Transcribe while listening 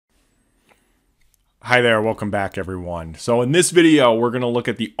Hi there, welcome back everyone. So in this video, we're going to look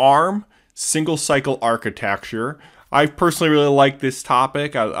at the ARM single cycle architecture. I personally really like this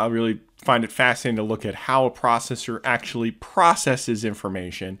topic. I really find it fascinating to look at how a processor actually processes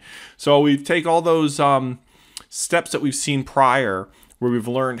information. So we take all those steps that we've seen prior, where we've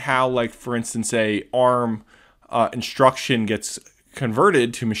learned how, like for instance, a ARM instruction gets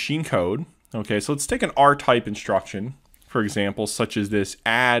converted to machine code. Okay, so let's take an R-type instruction, for example, such as this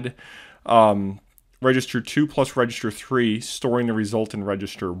add register 2 plus register 3, storing the result in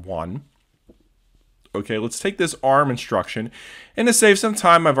register 1. Okay, let's take this ARM instruction, and to save some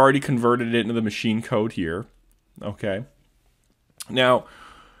time, I've already converted it into the machine code here. Okay, now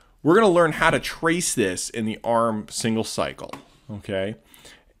we're going to learn how to trace this in the ARM single cycle. Okay,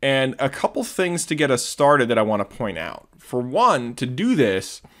 and a couple things to get us started that I want to point out. For one, to do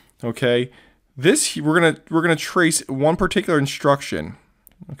this, okay, we're gonna trace one particular instruction.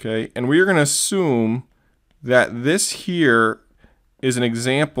 Okay, and we are going to assume that this here is an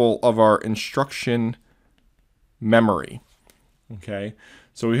example of our instruction memory. Okay,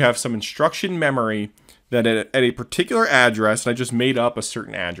 so we have some instruction memory that at a particular address, and I just made up a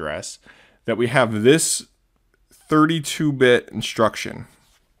certain address, that we have this 32-bit instruction.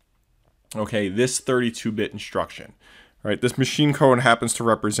 Okay, this 32-bit instruction. All right, this machine code happens to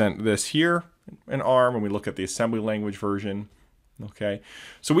represent this here in ARM when we look at the assembly language version. Okay,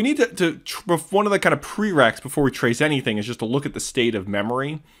 so we need one of the kind of prereqs before we trace anything is just to look at the state of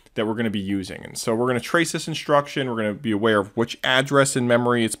memory that we're going to be using. And so we're going to trace this instruction. We're going to be aware of which address in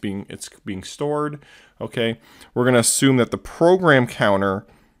memory it's being stored. Okay, we're going to assume that the program counter,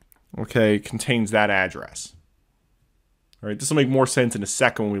 okay, contains that address. All right, this will make more sense in a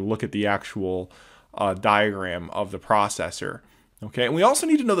second when we look at the actual diagram of the processor. Okay, and we also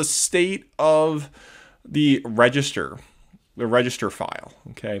need to know the state of the register file.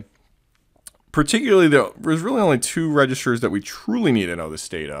 Okay, particularly there's really only two registers that we truly need to know the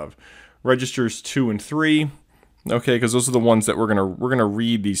state of: registers 2 and 3. Okay, because those are the ones that we're gonna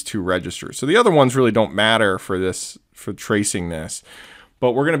read these two registers. So the other ones really don't matter for tracing this,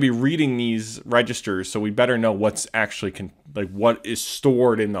 but we're gonna be reading these registers, so we better know what's actually what is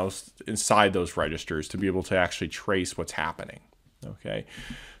stored inside those registers to be able to actually trace what's happening. Okay,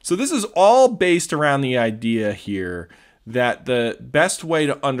 so this is all based around the idea here that the best way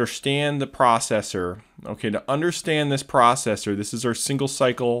to understand the processor, okay, to understand this processor, this is our single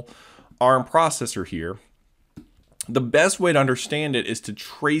cycle ARM processor here. The best way to understand it is to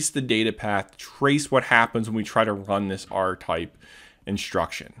trace the data path, trace what happens when we try to run this R-type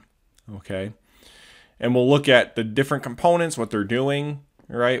instruction, okay? And we'll look at the different components, what they're doing,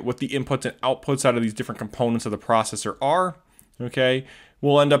 right? What the inputs and outputs out of these different components of the processor are, okay?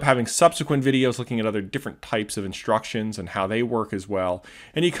 We'll end up having subsequent videos looking at other different types of instructions and how they work as well.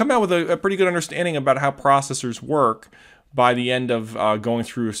 And you come out with a pretty good understanding about how processors work by the end of going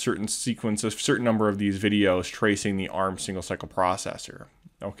through a certain sequence, a certain number of these videos tracing the ARM single cycle processor.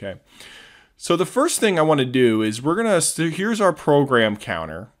 Okay. So the first thing I want to do is here's our program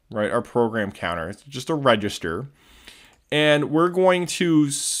counter, right? Our program counter. It's just a register. And we're going to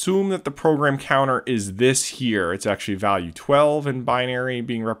assume that the program counter is this here. It's actually value 12 in binary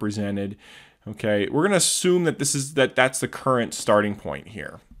being represented. Okay, we're going to assume that that's the current starting point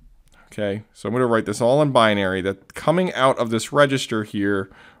here. Okay, so I'm going to write this all in binary. That coming out of this register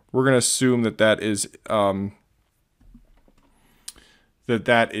here, we're going to assume that is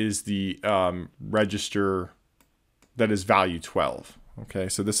the register that is value 12. Okay,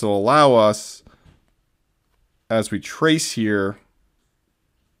 so this will allow us, as we trace here,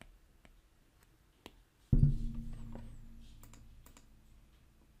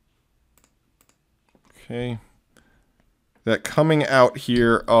 okay, that coming out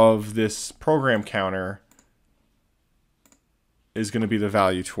here of this program counter is going to be the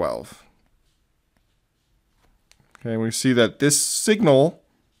value 12. Okay, we see that this signal,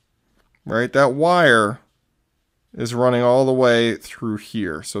 right, that wire is running all the way through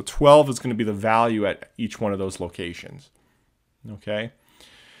here. So 12 is going to be the value at each one of those locations. Okay.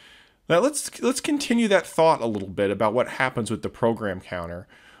 Now let's continue that thought a little bit about what happens with the program counter.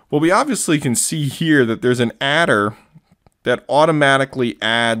 Well, we obviously can see here that there's an adder that automatically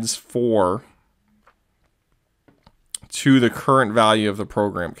adds 4 to the current value of the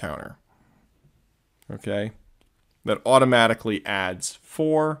program counter. Okay. That automatically adds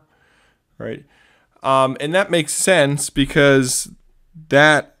 4, right? And that makes sense because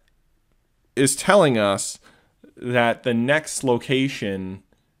that is telling us that the next location,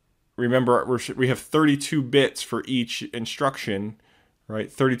 remember we have 32 bits for each instruction,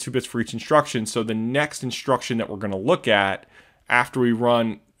 right? 32 bits for each instruction. So the next instruction that we're going to look at after we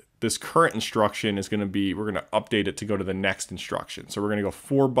run this current instruction is going to be, we're going to update it to go to the next instruction. So we're going to go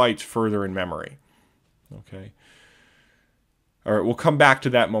 4 bytes further in memory. Okay. All right, we'll come back to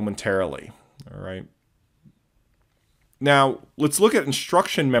that momentarily. All right. Now, let's look at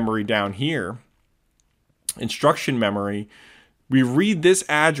instruction memory down here. Instruction memory, we read this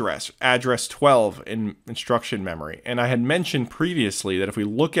address 12 in instruction memory. And I had mentioned previously that if we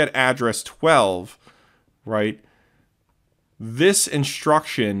look at address 12, right, this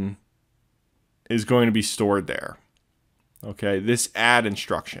instruction is going to be stored there. Okay, this add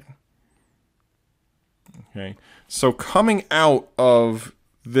instruction. Okay, so coming out of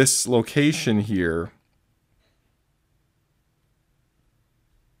this location here,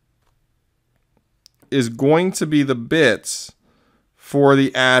 is going to be the bits for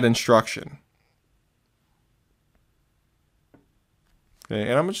the add instruction. Okay,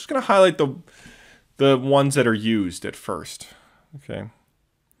 and I'm just going to highlight the ones that are used at first. Okay.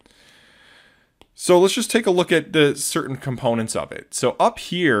 So let's just take a look at the certain components of it. So up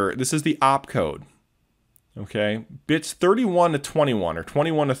here, this is the opcode. Okay, bits 31 to 21 or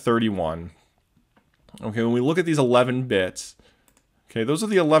 21 to 31. Okay, when we look at these 11 bits, okay, those are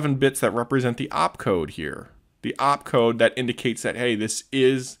the 11 bits that represent the opcode here. The opcode that indicates that, hey, this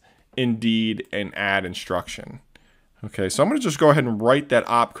is indeed an add instruction. Okay, so I'm going to just go ahead and write that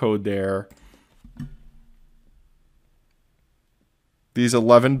opcode there. These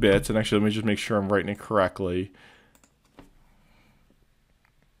 11 bits, and actually let me just make sure I'm writing it correctly.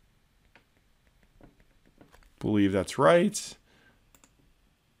 Believe that's right.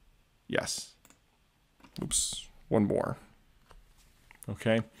 Yes. Oops, one more.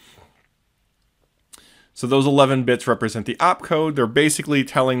 Okay. So those 11 bits represent the opcode. They're basically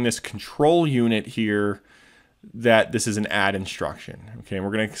telling this control unit here that this is an add instruction. Okay, and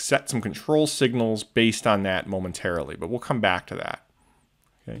we're going to set some control signals based on that momentarily, but we'll come back to that.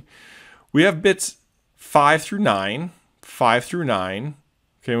 Okay, we have bits 5 through 9, 5 through 9.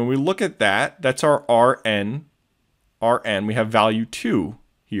 Okay, when we look at that, that's our RN. RN, we have value 2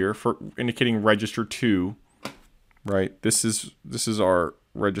 here for indicating register 2. Right, this is our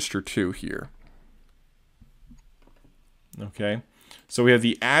register 2 here. Okay, so we have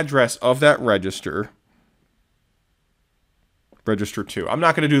the address of that register, register 2. I'm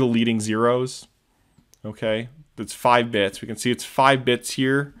not going to do the leading zeros. Okay, that's 5 bits. We can see it's 5 bits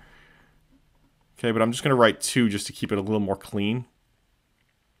here. Okay, but I'm just going to write 2 just to keep it a little more clean.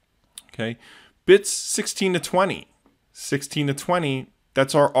 Okay, bits 16 to 20. 16 to 20,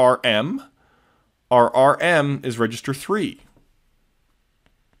 that's our RM. Our RM is register 3.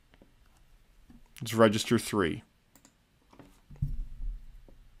 It's register 3.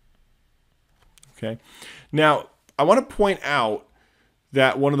 Okay. Now, I want to point out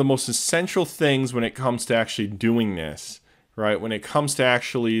that one of the most essential things when it comes to actually doing this, right, when it comes to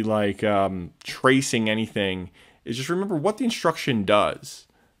actually like tracing anything, is just remember what the instruction does.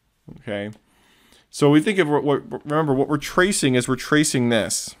 Okay. So we think of remember what we're tracing is we're tracing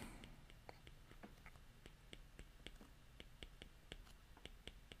this.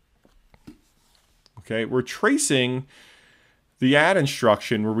 Okay, we're tracing the add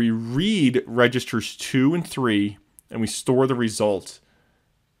instruction where we read registers 2 and 3 and we store the result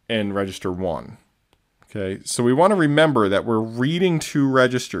in register 1. Okay, so we want to remember that we're reading 2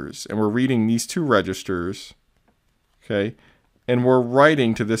 registers and we're reading these 2 registers. Okay, and we're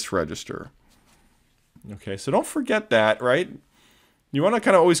writing to this register. Okay, so don't forget that, right? You want to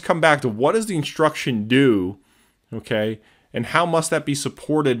kind of always come back to what does the instruction do, okay, and how must that be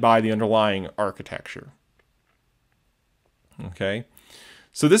supported by the underlying architecture. Okay,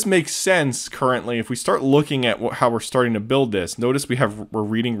 so this makes sense currently. If we start looking at how we're starting to build this, notice we're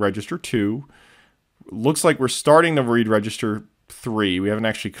reading register 2. Looks like we're starting to read register 3. We haven't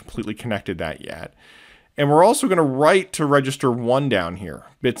actually completely connected that yet. And we're also going to write to register 1 down here.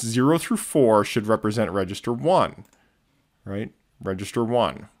 Bits 0 through 4 should represent register 1, right? Register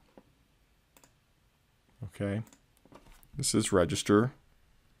 1. Okay. This is register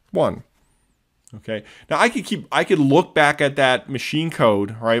 1. Okay. Now I could look back at that machine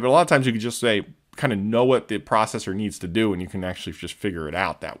code, right? But a lot of times you could just say, kind of know what the processor needs to do, and you can actually just figure it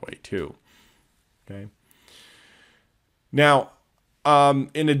out that way too. Okay. Now,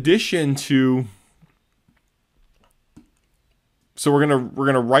 in addition to, so we're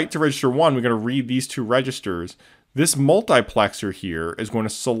gonna write to register 1. We're gonna read these 2 registers. This multiplexer here is going to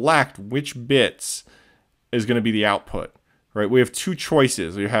select which bits is going to be the output. Right? We have 2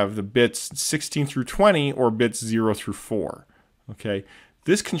 choices. We have the bits 16 through 20 or bits 0 through 4. Okay.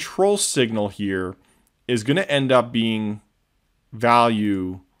 This control signal here is going to end up being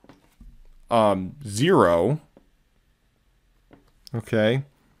value 0. Okay.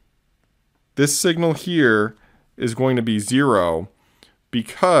 this signal here is going to be 0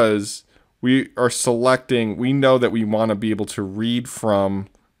 because we are selecting, we know that we want to be able to read from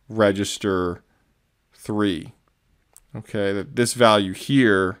register 3. Okay, that this value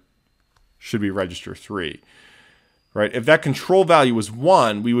here should be register 3. Right? If that control value was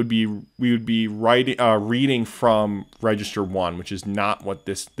 1, we would be reading from register 1, which is not what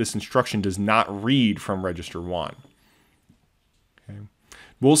this instruction does not read from register 1. Okay.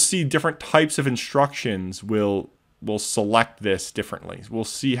 We'll see different types of instructions will select this differently. We'll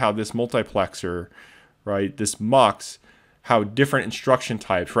see how this multiplexer, right, this MUX, how different instruction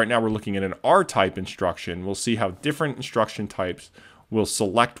types, right now we're looking at an R-type instruction, we'll see how different instruction types will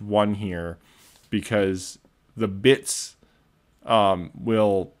select 1 here because the bits that are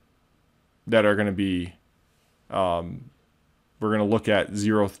going to be, we're going to look at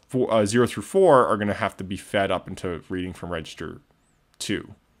 0 through 4 are going to have to be fed up into reading from register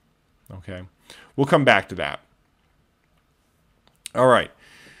 2. Okay, we'll come back to that. All right,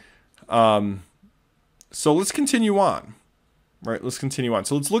 so let's continue on. Right, let's continue on.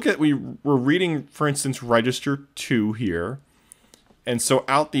 So let's look at, we're reading, for instance, register 2 here. And so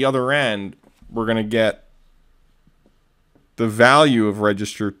out the other end, we're going to get the value of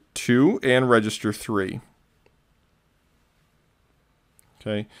register 2 and register 3.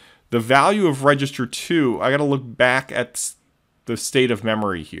 Okay. The value of register 2, I got to look back at the state of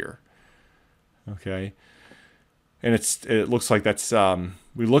memory here. Okay. And it looks like that's,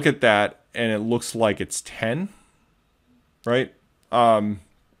 we look at that and it looks like it's 10. Right? Actually,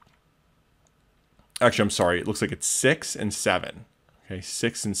 I'm sorry. It looks like it's 6 and 7. Okay,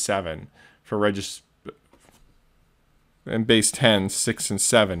 6 and 7 for register, and base 10, 6 and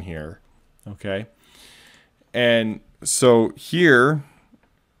 7 here. Okay, and so here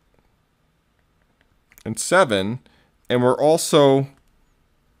and 7, and we're also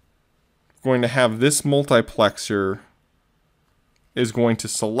going to have this multiplexer is going to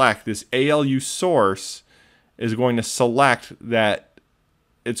select this ALU source is going to select that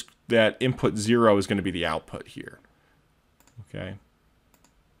that input 0 is going to be the output here. Okay.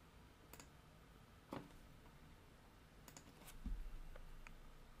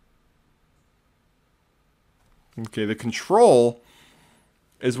 Okay, the control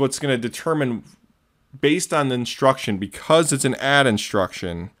is what's going to determine based on the instruction, because it's an add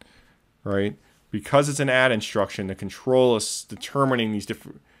instruction, right? Because it's an add instruction, the control is determining these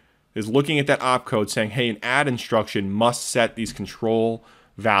different, is looking at that opcode saying, hey, an add instruction must set these control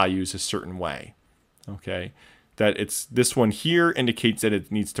values a certain way. Okay, that it's this one here indicates that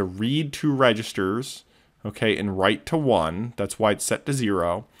it needs to read 2 registers, okay, and write to 1. That's why it's set to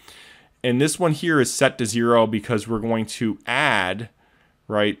 0. And this one here is set to 0 because we're going to add,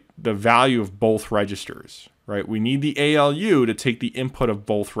 right, the value of both registers, right? We need the ALU to take the input of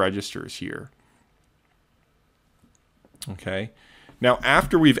both registers here. Okay. Now,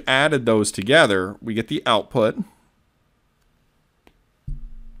 after we've added those together, we get the output.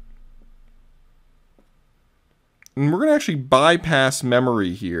 And we're going to actually bypass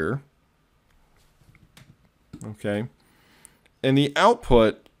memory here. Okay. And the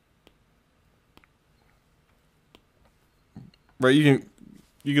output, right, you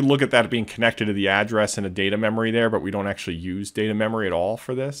can look at that being connected to the address and a data memory there, but we don't actually use data memory at all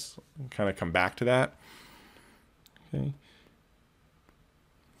for this. I'll kind of come back to that. Okay.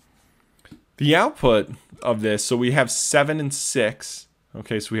 The output of this, so we have 7 and 6.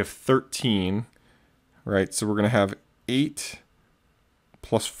 Okay, so we have 13, right? So we're going to have 8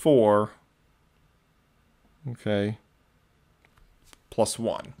 plus 4, okay, plus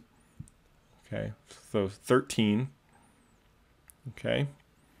 1. Okay, so 13. Okay.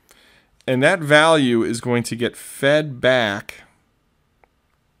 And that value is going to get fed back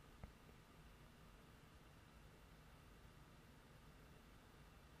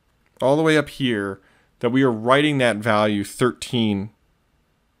all the way up here, that we are writing that value 13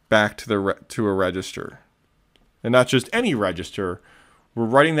 back to a register. And not just any register, we're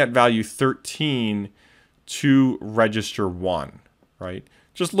writing that value 13 to register 1, right?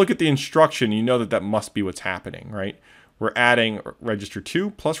 Just look at the instruction, you know that that must be what's happening, right? We're adding register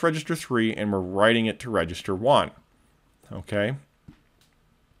 2 plus register 3, and we're writing it to register 1. Okay?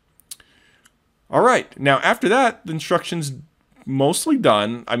 All right. Now, after that, the instruction's mostly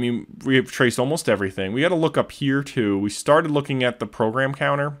done. I mean, we have traced almost everything. We got to look up here, too. We started looking at the program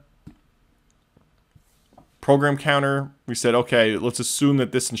counter. Program counter, we said, okay, let's assume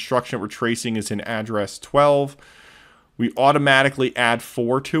that this instruction we're tracing is in address 12. We automatically add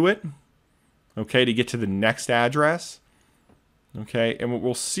 4 to it, okay, to get to the next address. Okay, and what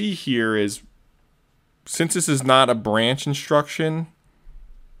we'll see here is, since this is not a branch instruction,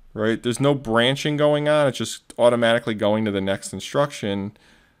 right? There's no branching going on. It's just automatically going to the next instruction.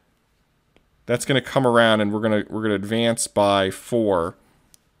 That's going to come around, and we're going to advance by 4.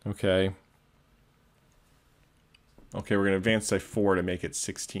 Okay. Okay, we're going to advance by 4 to make it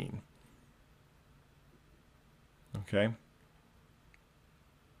 16. Okay.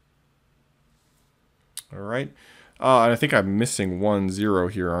 All right. And I think I'm missing 1 0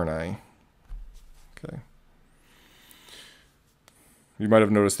 here, aren't I? Okay. You might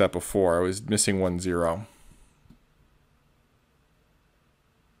have noticed that before. I was missing 1 0.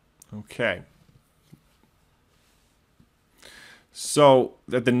 Okay. So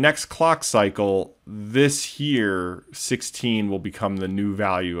at the next clock cycle, this here, 16, will become the new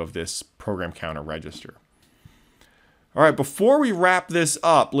value of this program counter register. All right, before we wrap this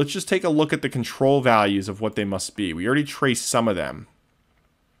up, let's just take a look at the control values of what they must be. We already traced some of them.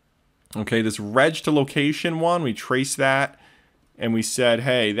 Okay, this reg to location one, we traced that, and we said,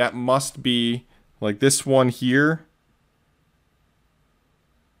 hey, that must be like this one here.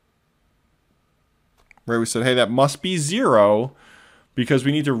 Right, we said, hey, that must be 0 because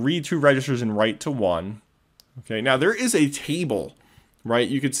we need to read 2 registers and write to 1. Okay, now there is a table, right?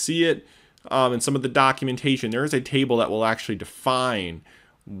 You could see it in some of the documentation. There is a table that will actually define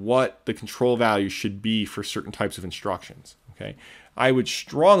what the control value should be for certain types of instructions. Okay, I would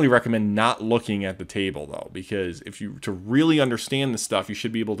strongly recommend not looking at the table though, because if you to really understand the stuff, you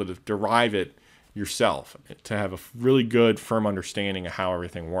should be able to derive it yourself to have a really good, firm understanding of how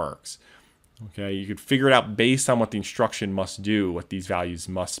everything works. Okay, you could figure it out based on what the instruction must do, what these values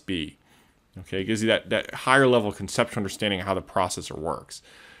must be. Okay, it gives you that higher level conceptual understanding of how the processor works.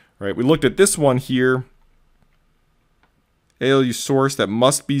 Right, we looked at this one here, ALU source, that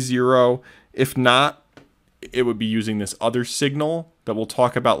must be 0. If not, it would be using this other signal that we'll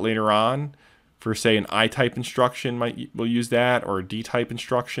talk about later on. For say an I-type instruction, we'll use that, or a D-type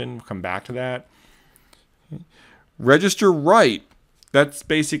instruction. We'll come back to that. Register write. That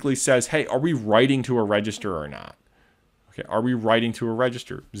basically says, hey, are we writing to a register or not? Okay, are we writing to a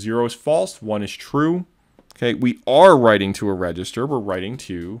register? 0 is false, 1 is true. Okay, we are writing to a register. We're writing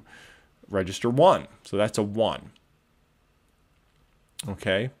to register 1. So that's a 1.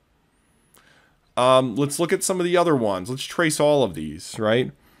 Okay. Let's look at some of the other ones. Let's trace all of these,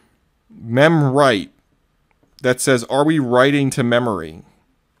 right? Mem write. That says, are we writing to memory?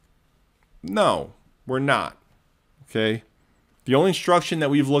 No, we're not. Okay. The only instruction that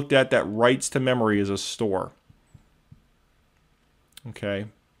we've looked at that writes to memory is a store. Okay.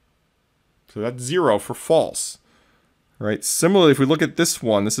 So that's 0 for false. Right? Similarly, if we look at this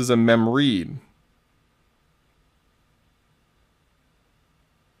one, this is a mem read.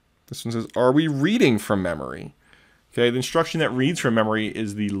 This one says, are we reading from memory? Okay, the instruction that reads from memory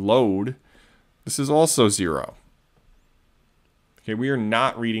is the load. This is also 0. Okay, we are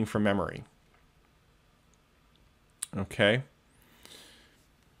not reading from memory. Okay.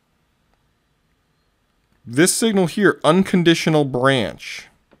 This signal here, unconditional branch.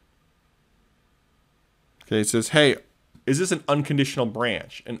 Okay, it says, hey, is this an unconditional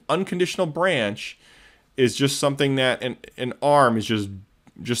branch? An unconditional branch is just something that an ARM is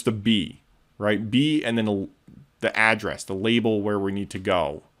just a B, right? B and then the address, the label where we need to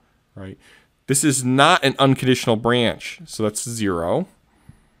go, right? This is not an unconditional branch, so that's 0.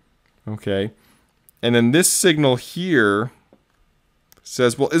 Okay, and then this signal here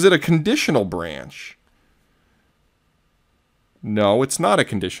says, well, is it a conditional branch? No, it's not a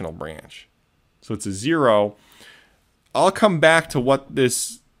conditional branch. So it's a 0. I'll come back to what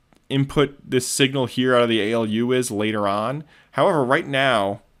this input, this signal here out of the ALU is later on. However, right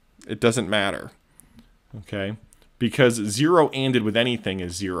now, it doesn't matter. Okay? Because 0 ANDed with anything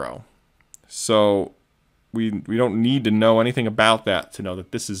is 0. So we don't need to know anything about that to know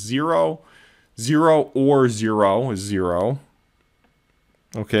that this is 0. 0 or 0 is 0.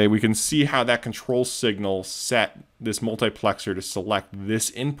 Okay, we can see how that control signal set this multiplexer to select this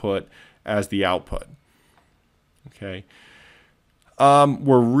input as the output. Okay.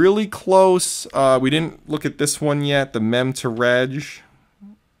 We're really close. We didn't look at this one yet, the mem to reg.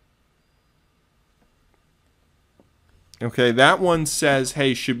 Okay, that one says,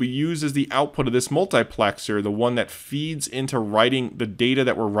 hey, should we use as the output of this multiplexer, the one that feeds into writing the data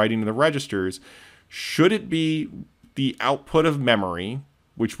that we're writing to the registers, should it be the output of memory,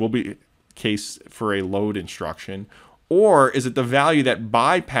 which will be case for a load instruction, or is it the value that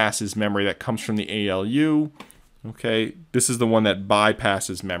bypasses memory that comes from the ALU? Okay, this is the one that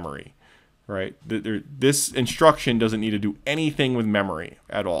bypasses memory, right? This instruction doesn't need to do anything with memory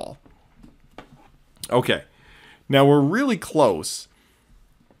at all. Okay, now we're really close.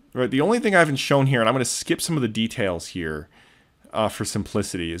 Right, the only thing I haven't shown here, and I'm going to skip some of the details here, for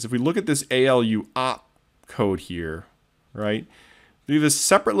simplicity is if we look at this ALU op code here, right? We have a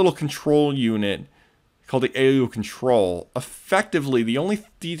separate little control unit called the ALU control. Effectively, the only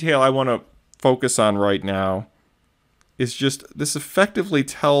detail I want to focus on right now is just this effectively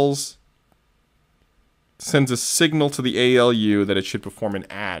sends a signal to the ALU that it should perform an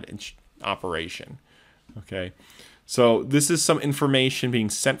add operation. Okay, so this is some information being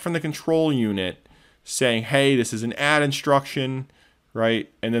sent from the control unit saying, hey, this is an add instruction,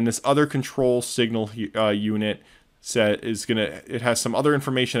 right? And then this other control signal unit it has some other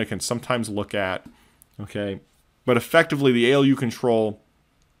information it can sometimes look at. Okay, but effectively the ALU control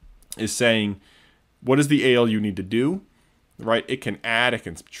is saying, what does the ALU need to do? Right? It can add, it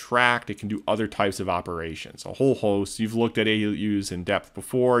can subtract, it can do other types of operations, a whole host. You've looked at ALUs in depth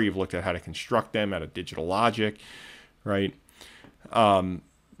before. You've looked at how to construct them out of digital logic, right?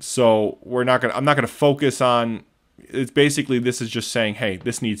 So I'm not gonna focus on. It's basically, this is just saying, hey,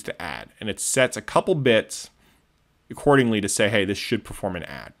 this needs to add, and it sets a couple bits accordingly to say, hey, this should perform an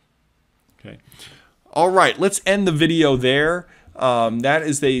add. Okay. All right, let's end the video there. That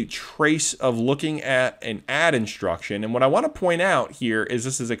is a trace of looking at an add instruction. And what I want to point out here is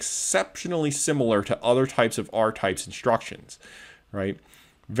this is exceptionally similar to other types of R-types instructions, right?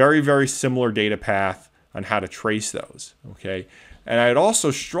 Very, very similar data path on how to trace those, okay? And I'd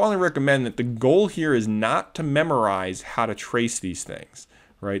also strongly recommend that the goal here is not to memorize how to trace these things,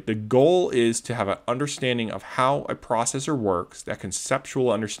 right? The goal is to have an understanding of how a processor works, that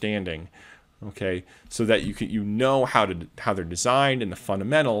conceptual understanding, okay, so that you know how they're designed and the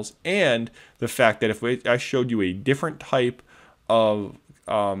fundamentals, and the fact that if I showed you a different type of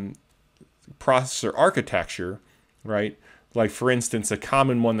processor architecture, right? Like for instance, a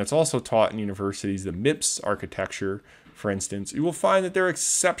common one that's also taught in universities, the MIPS architecture, for instance, you will find that they're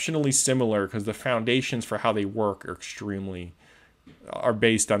exceptionally similar because the foundations for how they work are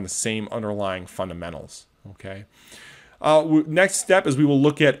based on the same underlying fundamentals. Okay. Next step is we will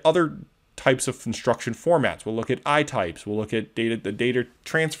look at other types of instruction formats. We'll look at I-types. We'll look at the data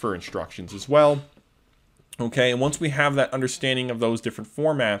transfer instructions as well. Okay, and once we have that understanding of those different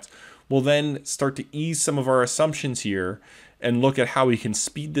formats, we'll then start to ease some of our assumptions here and look at how we can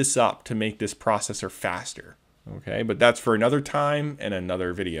speed this up to make this processor faster. Okay, but that's for another time and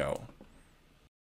another video.